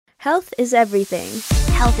Health is everything.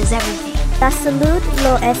 Health is everything. La salud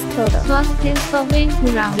lo es todo. La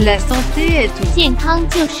santé est tout. 健康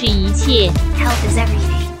就是一切。 Health is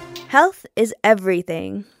everything. Health is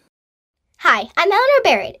everything. Hi, I'm Eleanor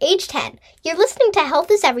Barrett, age 10. You're listening to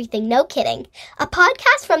Health is Everything, No Kidding, a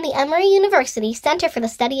podcast from the Emory University Center for the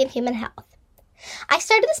Study of Human Health. I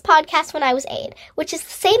started this podcast when I was 8, which is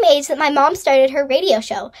the same age that my mom started her radio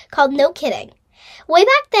show called No Kidding. Way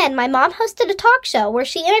back then, my mom hosted a talk show where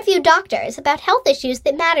she interviewed doctors about health issues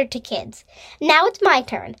that mattered to kids. Now it's my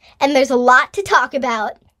turn, and there's a lot to talk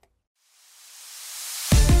about.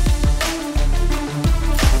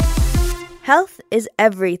 Health is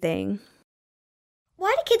everything.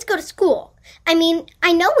 Why do kids go to school? I mean,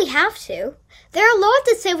 I know we have to. There are laws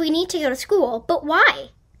that say we need to go to school, but why?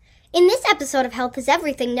 In this episode of Health is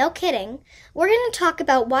Everything, No Kidding, we're going to talk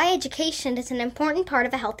about why education is an important part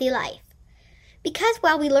of a healthy life. Because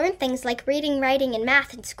while we learn things like reading, writing, and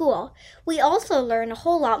math in school, we also learn a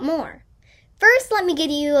whole lot more. First, let me give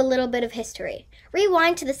you a little bit of history.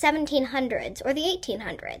 Rewind to the 1700s or the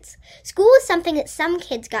 1800s. School is something that some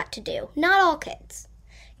kids got to do, not all kids.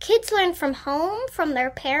 Kids learned from home, from their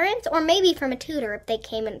parents, or maybe from a tutor if they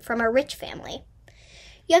came in from a rich family.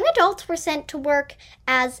 Young adults were sent to work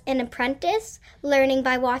as an apprentice, learning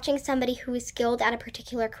by watching somebody who is skilled at a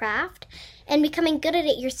particular craft, and becoming good at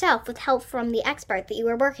it yourself with help from the expert that you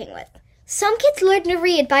were working with. Some kids learned to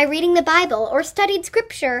read by reading the Bible or studied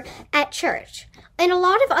scripture at church, and a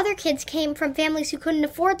lot of other kids came from families who couldn't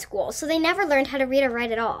afford school, so they never learned how to read or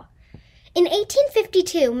write at all. In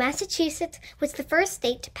 1852, Massachusetts was the first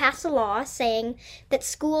state to pass a law saying that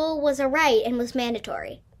school was a right and was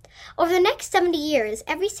mandatory. Over the next 70 years,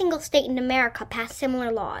 every single state in America passed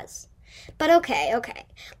similar laws. But okay,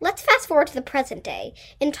 let's fast forward to the present day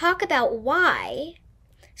and talk about why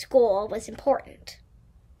school was important.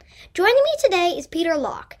 Joining me today is Peter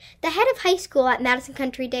Locke, the head of high school at Madison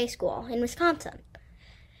Country Day School in Wisconsin.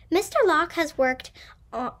 Mr. Locke has worked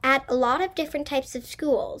at a lot of different types of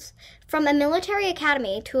schools, from a military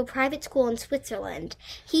academy to a private school in Switzerland.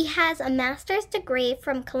 He has a master's degree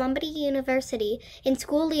from Columbia University in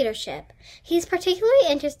school leadership. He's particularly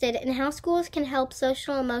interested in how schools can help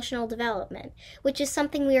social-emotional development, which is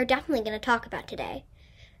something we are definitely going to talk about today.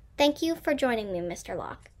 Thank you for joining me, Mr.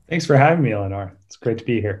 Locke. Thanks for having me, Eleanor. It's great to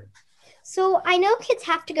be here. So I know kids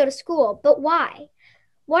have to go to school, but why?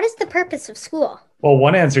 What is the purpose of school? Well,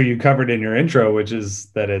 one answer you covered in your intro, which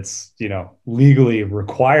is that it's, legally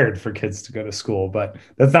required for kids to go to school, but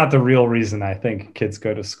that's not the real reason I think kids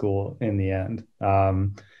go to school in the end.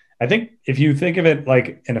 I think if you think of it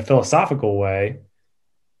like in a philosophical way,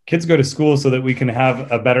 kids go to school so that we can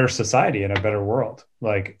have a better society and a better world.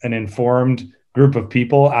 Like an informed group of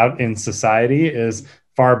people out in society is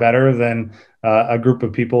far better than a group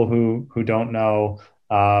of people who don't know,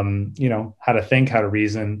 how to think, how to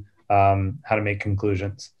reason, how to make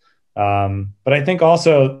conclusions. But I think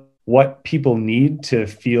also what people need to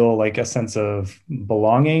feel like a sense of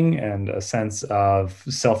belonging and a sense of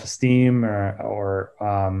self-esteem or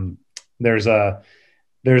there's a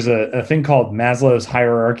thing called Maslow's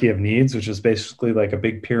hierarchy of needs, which is basically like a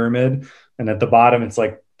big pyramid. And at the bottom, it's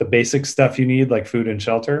like the basic stuff you need, like food and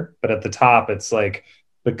shelter. But at the top, it's like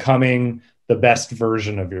becoming the best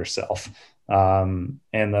version of yourself. And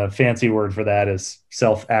the fancy word for that is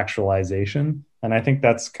self-actualization. And I think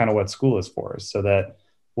that's kind of what school is for, so that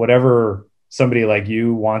whatever somebody like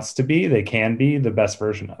you wants to be, they can be the best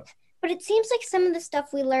version of. But it seems like some of the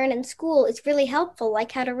stuff we learn in school is really helpful,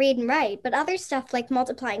 like how to read and write. But other stuff like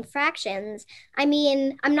multiplying fractions, I'm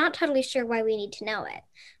not totally sure why we need to know it.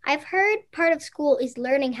 I've heard part of school is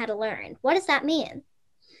learning how to learn. What does that mean?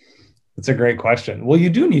 That's a great question. Well, you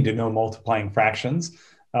do need to know multiplying fractions.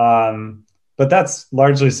 But that's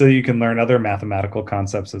largely so you can learn other mathematical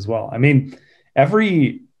concepts as well. I mean,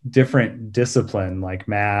 every different discipline like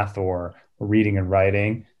math or reading and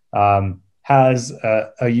writing has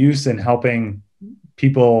a use in helping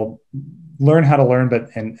people learn how to learn,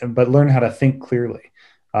 but learn how to think clearly.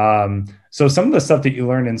 So some of the stuff that you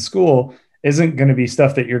learn in school isn't going to be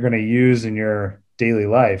stuff that you're going to use in your daily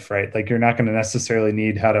life, right? Like you're not going to necessarily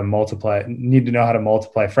need to know how to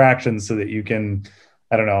multiply fractions so that you can,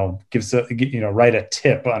 I don't know, write a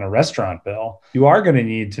tip on a restaurant bill. You are going to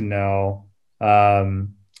need to know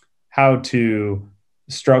how to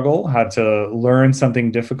struggle, how to learn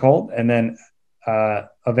something difficult, and then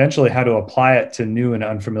eventually how to apply it to new and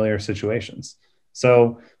unfamiliar situations.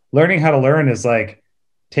 So learning how to learn is like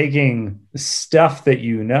taking stuff that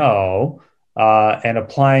you know and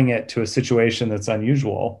applying it to a situation that's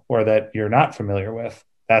unusual or that you're not familiar with.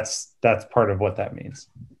 That's part of what that means.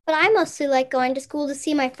 But I mostly like going to school to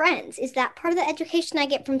see my friends. Is that part of the education I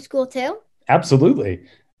get from school too? Absolutely.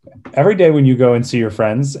 Every day when you go and see your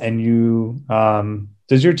friends and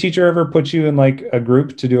does your teacher ever put you in like a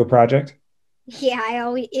group to do a project? Yeah, I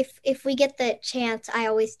always if we get the chance, I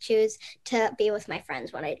always choose to be with my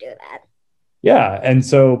friends when I do that. Yeah.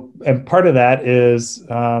 And part of that is,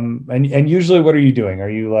 and usually what are you doing? Are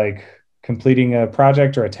you like completing a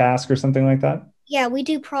project or a task or something like that? Yeah, we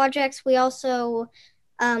do projects. We also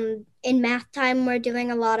in math time we're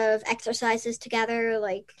doing a lot of exercises together,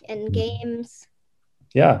 like in games.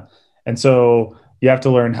 Yeah. And so you have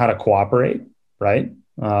to learn how to cooperate, right?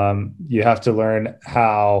 You have to learn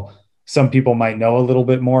how some people might know a little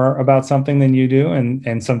bit more about something than you do.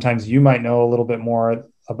 And sometimes you might know a little bit more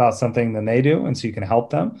about something than they do. And so you can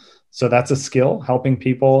help them. So that's a skill, helping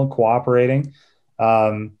people, cooperating,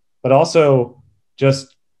 but also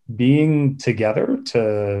just being together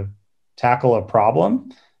to tackle a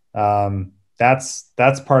problem. That's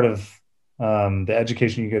part of the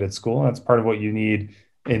education you get at school. That's part of what you need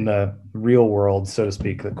in the real world, so to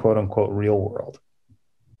speak, the quote unquote real world.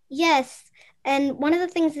 Yes. And one of the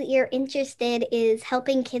things that you're interested is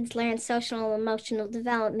helping kids learn social and emotional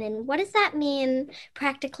development. What does that mean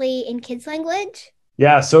practically in kids' language?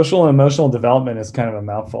 Yeah, social and emotional development is kind of a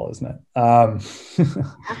mouthful, isn't it?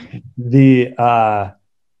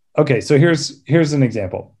 Okay, so here's an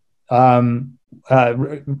example. Call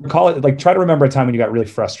it like try to remember a time when you got really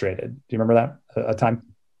frustrated. Do you remember that a time?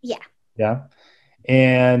 Yeah. Yeah.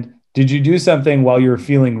 And did you do something while you were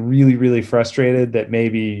feeling really, really frustrated that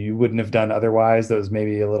maybe you wouldn't have done otherwise that was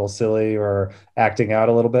maybe a little silly or acting out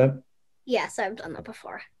a little bit? Yes, I've done that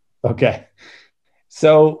before. Okay.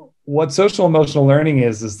 So what social emotional learning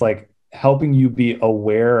is like helping you be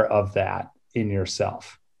aware of that in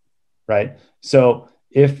yourself, right? So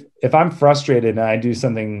if I'm frustrated and I do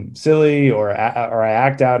something silly or I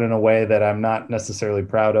act out in a way that I'm not necessarily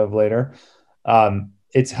proud of later,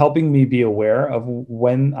 it's helping me be aware of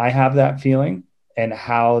when I have that feeling and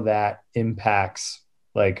how that impacts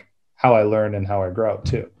like how I learn and how I grow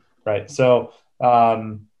too, right? So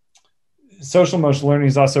social emotional learning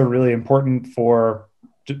is also really important for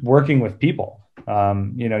working with people.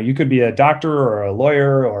 You could be a doctor or a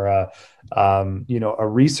lawyer or a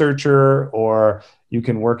researcher, or you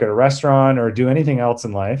can work at a restaurant or do anything else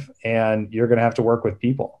in life, and you're going to have to work with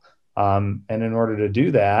people. And in order to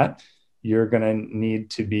do that, you're going to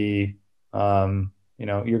need to be,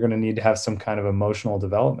 you're going to need to have some kind of emotional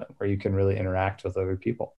development where you can really interact with other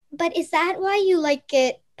people. But is that why you like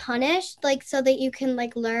get punished? Like so that you can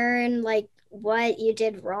like learn like what you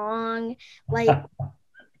did wrong? Like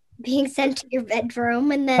being sent to your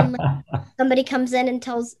bedroom and then like, somebody comes in and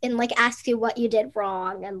asks you what you did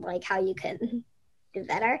wrong and like how you can do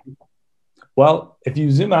better? Well, if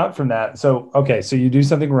you zoom out from that, so you do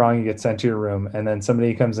something wrong, you get sent to your room, and then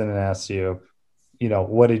somebody comes in and asks you,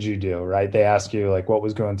 what did you do, right? They ask you like what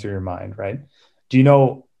was going through your mind, right? Do you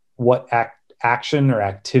know what action or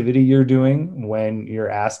activity you're doing when you're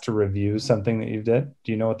asked to review something that you did?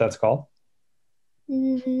 Do you know what that's called?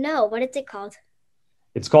 No, what is it called?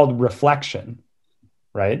 It's called reflection,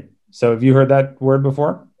 right? So have you heard that word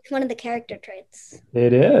before? It's one of the character traits.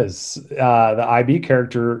 It is the IB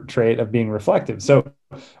character trait of being reflective. So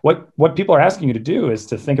what people are asking you to do is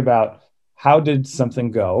to think about how did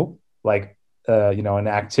something go, like, an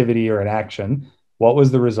activity or an action, what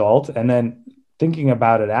was the result? And then thinking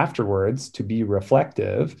about it afterwards to be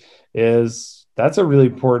reflective that's a really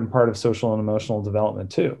important part of social and emotional development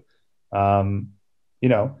too.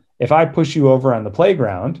 If I push you over on the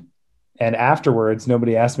playground and afterwards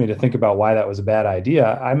nobody asked me to think about why that was a bad idea,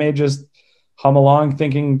 I may just hum along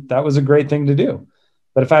thinking that was a great thing to do.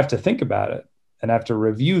 But if I have to think about it and I have to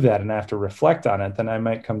review that and I have to reflect on it, then I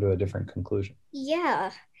might come to a different conclusion.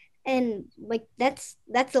 Yeah. And like that's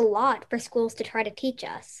a lot for schools to try to teach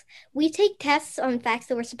us. We take tests on facts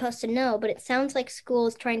that we're supposed to know, but it sounds like school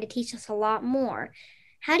is trying to teach us a lot more.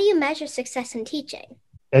 How do you measure success in teaching?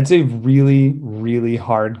 It's a really, really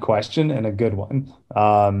hard question and a good one.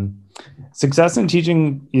 Success in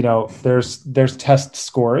teaching, there's test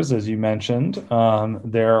scores, as you mentioned.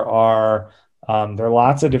 There are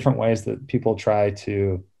lots of different ways that people try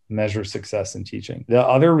to measure success in teaching. The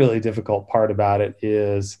other really difficult part about it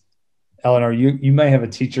is, Eleanor, you may have a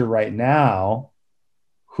teacher right now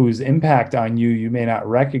whose impact on you may not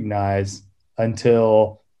recognize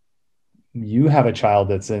until you have a child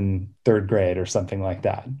that's in third grade or something like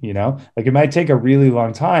that. Like it might take a really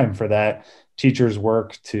long time for that teacher's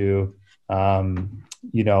work to become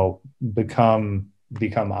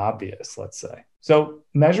obvious, let's say. So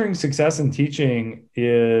measuring success in teaching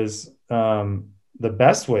is the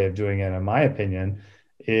best way of doing it, in my opinion,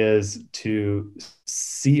 is to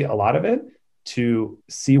see a lot of it, to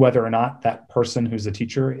see whether or not that person who's a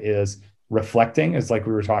teacher is reflecting, is like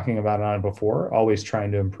we were talking about on it before, always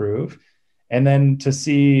trying to improve. And then to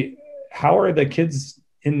see, how are the kids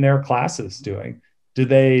in their classes doing? Do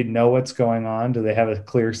they know what's going on? Do they have a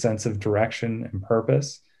clear sense of direction and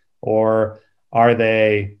purpose? Or are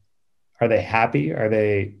they happy? Are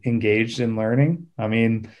they engaged in learning? I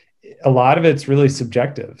mean, a lot of it's really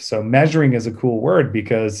subjective. So measuring is a cool word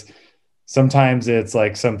because sometimes it's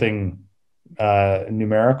like something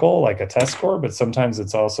numerical, like a test score, but sometimes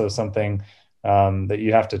it's also something that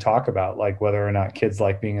you have to talk about, like whether or not kids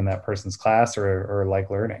like being in that person's class or like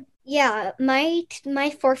learning. Yeah, my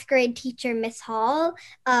fourth grade teacher, Miss Hall,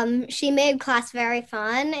 she made class very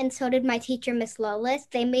fun, and so did my teacher, Miss Lolis.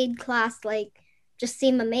 They made class just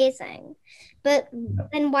seem amazing. But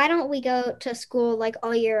then why don't we go to school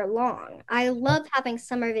all year long? I love having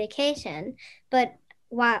summer vacation, but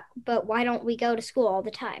why don't we go to school all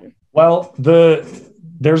the time? Well,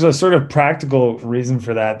 there's a sort of practical reason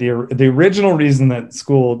for that. The original reason that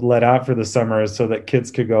school let out for the summer is so that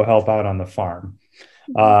kids could go help out on the farm.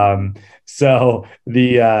 So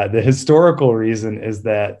the historical reason is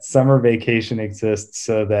that summer vacation exists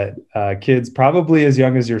so that kids probably as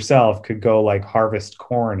young as yourself could go harvest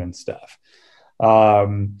corn and stuff.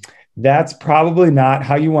 That's probably not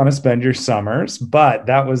how you want to spend your summers, but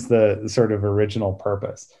that was the sort of original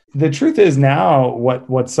purpose. The truth is now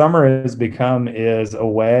what summer has become is a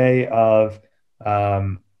way of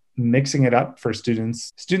mixing it up for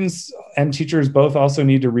students. Students and teachers both also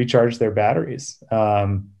need to recharge their batteries.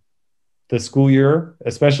 The school year,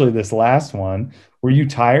 especially this last one, were you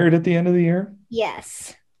tired at the end of the year?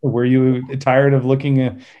 Yes. Were you tired of looking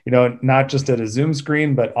at, not just at a Zoom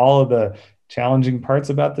screen, but all of the challenging parts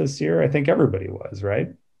about this year? I think everybody was, right?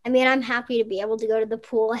 I mean, I'm happy to be able to go to the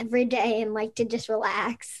pool every day and to just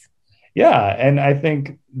relax. Yeah. And I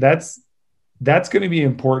think that's going to be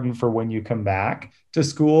important for when you come back to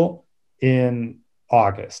school in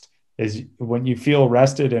August, is when you feel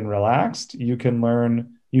rested and relaxed, you can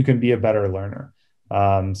learn, you can be a better learner.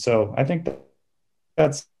 So I think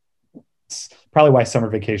that's probably why summer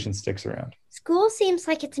vacation sticks around. School seems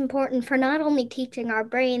like it's important for not only teaching our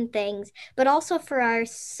brain things, but also for our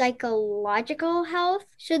psychological health.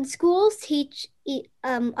 Should schools teach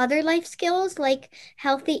other life skills like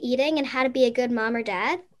healthy eating and how to be a good mom or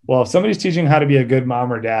dad? Well, if somebody's teaching how to be a good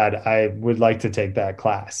mom or dad, I would like to take that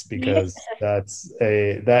class because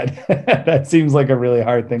that seems like a really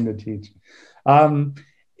hard thing to teach.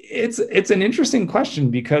 It's an interesting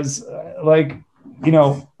question because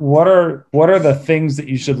what are the things that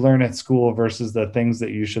you should learn at school versus the things that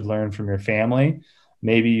you should learn from your family?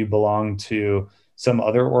 Maybe you belong to some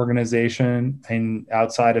other organization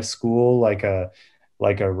outside of school, like a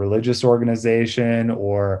religious organization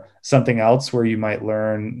or something else where you might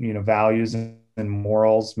learn, values and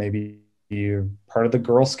morals. Maybe you're part of the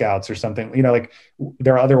Girl Scouts or something,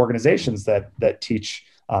 there are other organizations that teach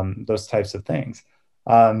those types of things.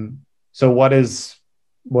 So what is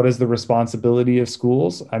the responsibility of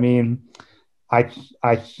schools? I mean,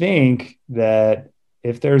 I think that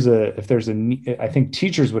if there's a need, I think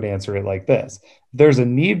teachers would answer it like this: if there's a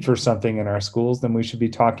need for something in our schools, then we should be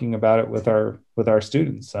talking about it with our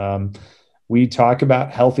students. We talk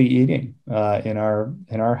about healthy eating in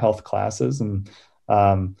our health classes, and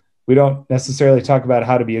we don't necessarily talk about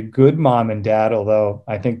how to be a good mom and dad, although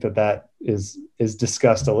I think that is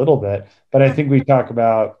discussed a little bit. But I think we talk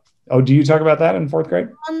about. Oh, do you talk about that in fourth grade?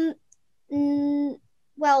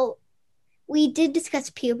 Well, we did discuss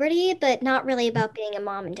puberty, but not really about being a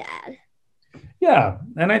mom and dad. Yeah,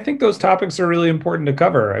 and I think those topics are really important to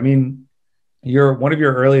cover. I mean, one of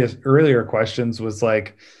your earlier questions was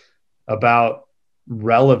about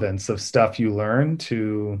relevance of stuff you learn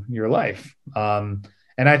to your life. And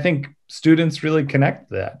I think students really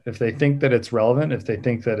connect that. If they think that it's relevant, if they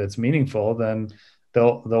think that it's meaningful, then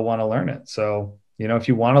they'll want to learn it. So, if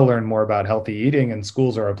you want to learn more about healthy eating and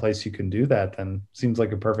schools are a place you can do that, then seems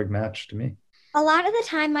like a perfect match to me. A lot of the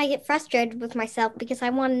time I get frustrated with myself because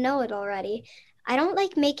I want to know it already. I don't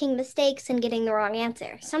like making mistakes and getting the wrong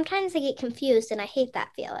answer. Sometimes I get confused and I hate that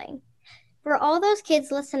feeling. For all those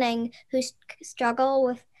kids listening who struggle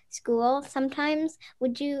with school sometimes,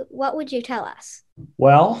 what would you tell us?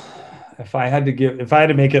 Well, if I had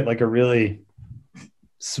to make it a really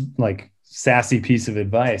sassy piece of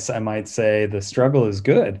advice, I might say the struggle is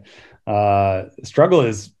good. Struggle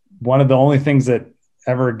is one of the only things that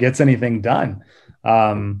ever gets anything done.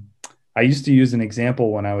 I used to use an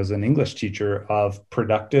example when I was an English teacher of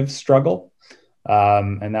productive struggle.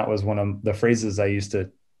 And that was one of the phrases I used to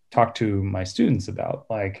talk to my students about.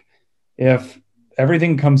 Like, if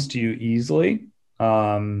everything comes to you easily,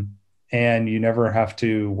 and you never have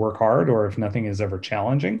to work hard, or if nothing is ever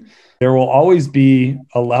challenging, there will always be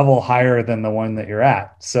a level higher than the one that you're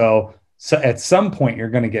at. So at some point, you're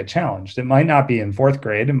going to get challenged. It might not be in fourth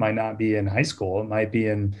grade. It might not be in high school. It might be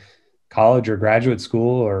in college or graduate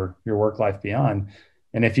school or your work life beyond.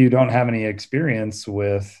 And if you don't have any experience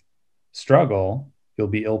with struggle, you'll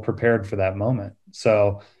be ill prepared for that moment.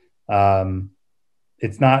 So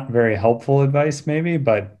it's not very helpful advice, maybe,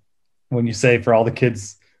 but when you say for all the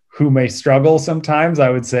kids who may struggle sometimes, I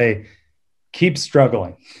would say keep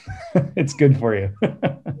struggling. It's good for you.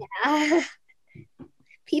 Yeah.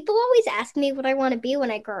 People always ask me what I want to be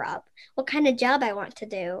when I grow up, what kind of job I want to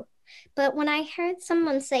do. But when I heard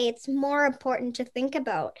someone say it's more important to think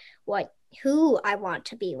about who I want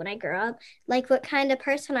to be when I grow up, like what kind of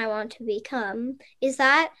person I want to become, is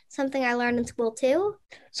that something I learned in school too?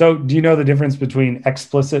 So do you know the difference between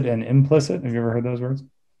explicit and implicit? Have you ever heard those words?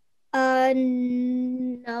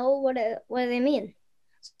 No. What do they mean?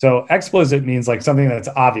 So explicit means like something that's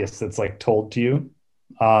obvious, that's like told to you.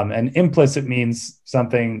 And implicit means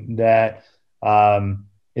something that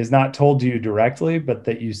is not told to you directly, but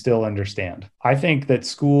that you still understand. I think that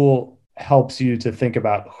school helps you to think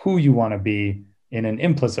about who you want to be in an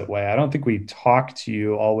implicit way. I don't think we talk to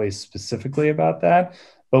you always specifically about that,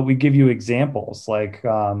 but we give you examples. Like,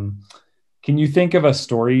 can you think of a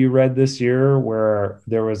story you read this year where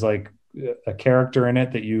there was like a character in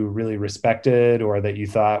it that you really respected, or that you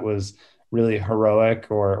thought was really heroic,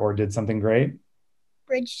 or did something great?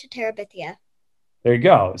 Bridge to Terabithia. There you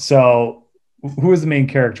go. So who was the main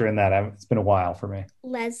character in that? It's been a while for me.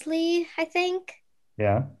 Leslie, I think.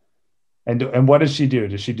 Yeah. And what does she do?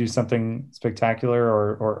 Does she do something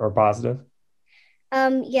spectacular or positive?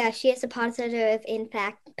 Yeah, she has a positive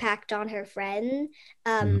impact on her friend.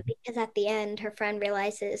 Because at the end, her friend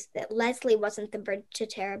realizes that Leslie wasn't the bridge to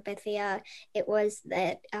Terabithia. It was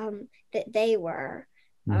that they were.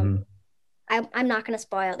 I'm not going to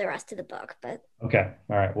spoil the rest of the book, but okay,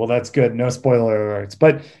 all right. Well, that's good. No spoiler alerts.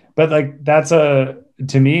 But like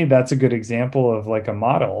to me, that's a good example of like a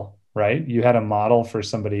model, right? You had a model for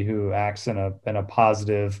somebody who acts in a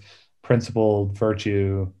positive, principled,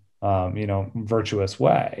 virtuous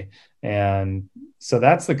way. And so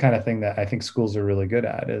that's the kind of thing that I think schools are really good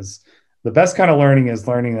at. Is the best kind of learning is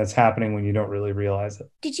learning that's happening when you don't really realize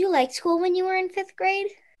it. Did you like school when you were in fifth grade?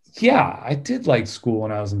 Yeah, I did like school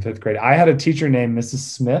when I was in fifth grade. I had a teacher named Mrs.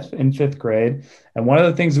 Smith in fifth grade. And one of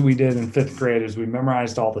the things that we did in fifth grade is we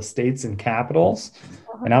memorized all the states and capitals.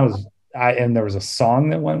 And there was a song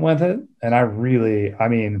that went with it. And I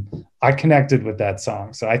connected with that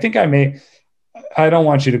song. So I think I don't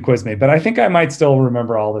want you to quiz me, but I think I might still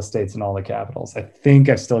remember all the states and all the capitals. I think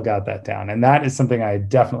I still got that down. And that is something I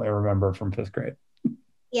definitely remember from fifth grade.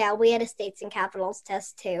 Yeah, we had a states and capitals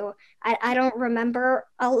test too. I don't remember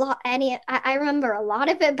a lot. I remember a lot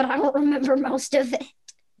of it, but I don't remember most of it.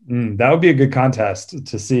 That would be a good contest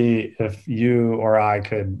to see if you or I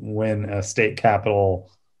could win a state capital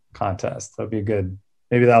contest. That'd be good.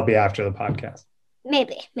 Maybe that'll be after the podcast.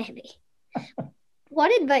 Maybe.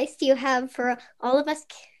 What advice do you have for all of us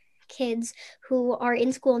kids who are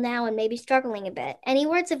in school now and maybe struggling a bit? Any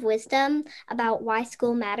words of wisdom about why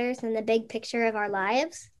school matters in the big picture of our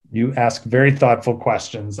lives? You ask very thoughtful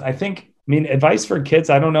questions. Advice for kids,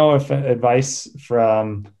 I don't know if advice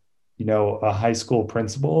from, a high school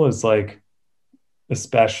principal is like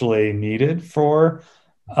especially needed for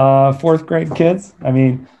fourth grade kids.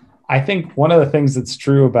 I think one of the things that's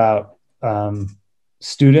true about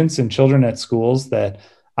students and children at schools that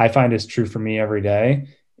I find is true for me every day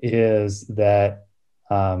is that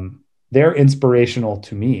they're inspirational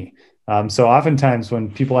to me. So oftentimes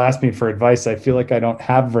when people ask me for advice, I feel like I don't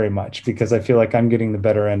have very much because I feel like I'm getting the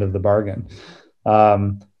better end of the bargain.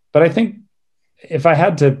 But I think if I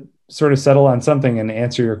had to sort of settle on something and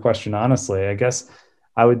answer your question honestly, I guess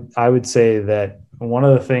I would say that one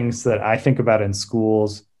of the things that I think about in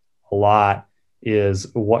schools a lot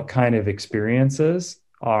is what kind of experiences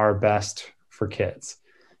are best for kids.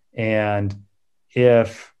 And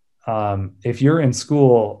if you're at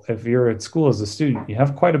school as a student, you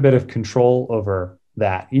have quite a bit of control over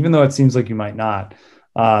that, even though it seems like you might not.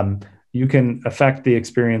 You can affect the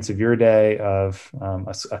experience of your day, of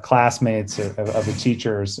a classmates, of the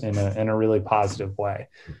teachers in a really positive way.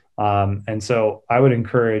 And so I would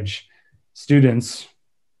encourage students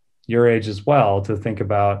your age as well to think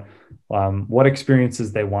about what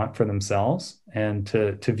experiences they want for themselves, and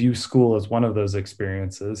to view school as one of those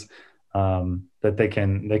experiences that they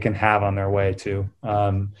can have on their way to.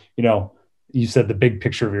 you said the big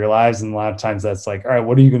picture of your lives. And a lot of times that's like, all right,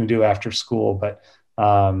 what are you going to do after school? But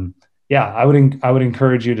I would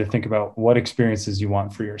encourage you to think about what experiences you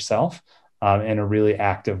want for yourself in a really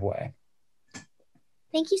active way.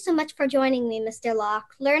 Thank you so much for joining me, Mr.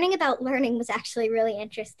 Locke. Learning about learning was actually really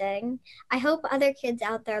interesting. I hope other kids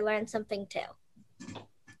out there learn something too.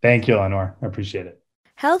 Thank you, Eleanor. I appreciate it.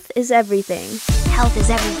 Health is everything. Health is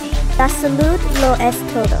everything. La salud lo es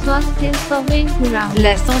todo. Santé sauver courant.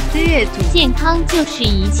 La santé est tout. 健康就是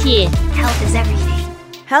一切。 Health is everything.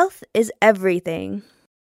 Health is everything.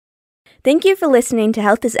 Thank you for listening to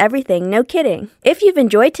Health is Everything, no kidding. If you've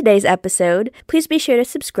enjoyed today's episode, please be sure to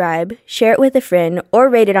subscribe, share it with a friend, or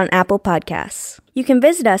rate it on Apple Podcasts. You can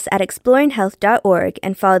visit us at exploringhealth.org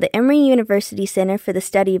and follow the Emory University Center for the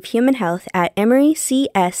Study of Human Health at Emory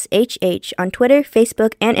CSHH on Twitter,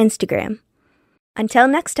 Facebook, and Instagram. Until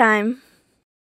next time.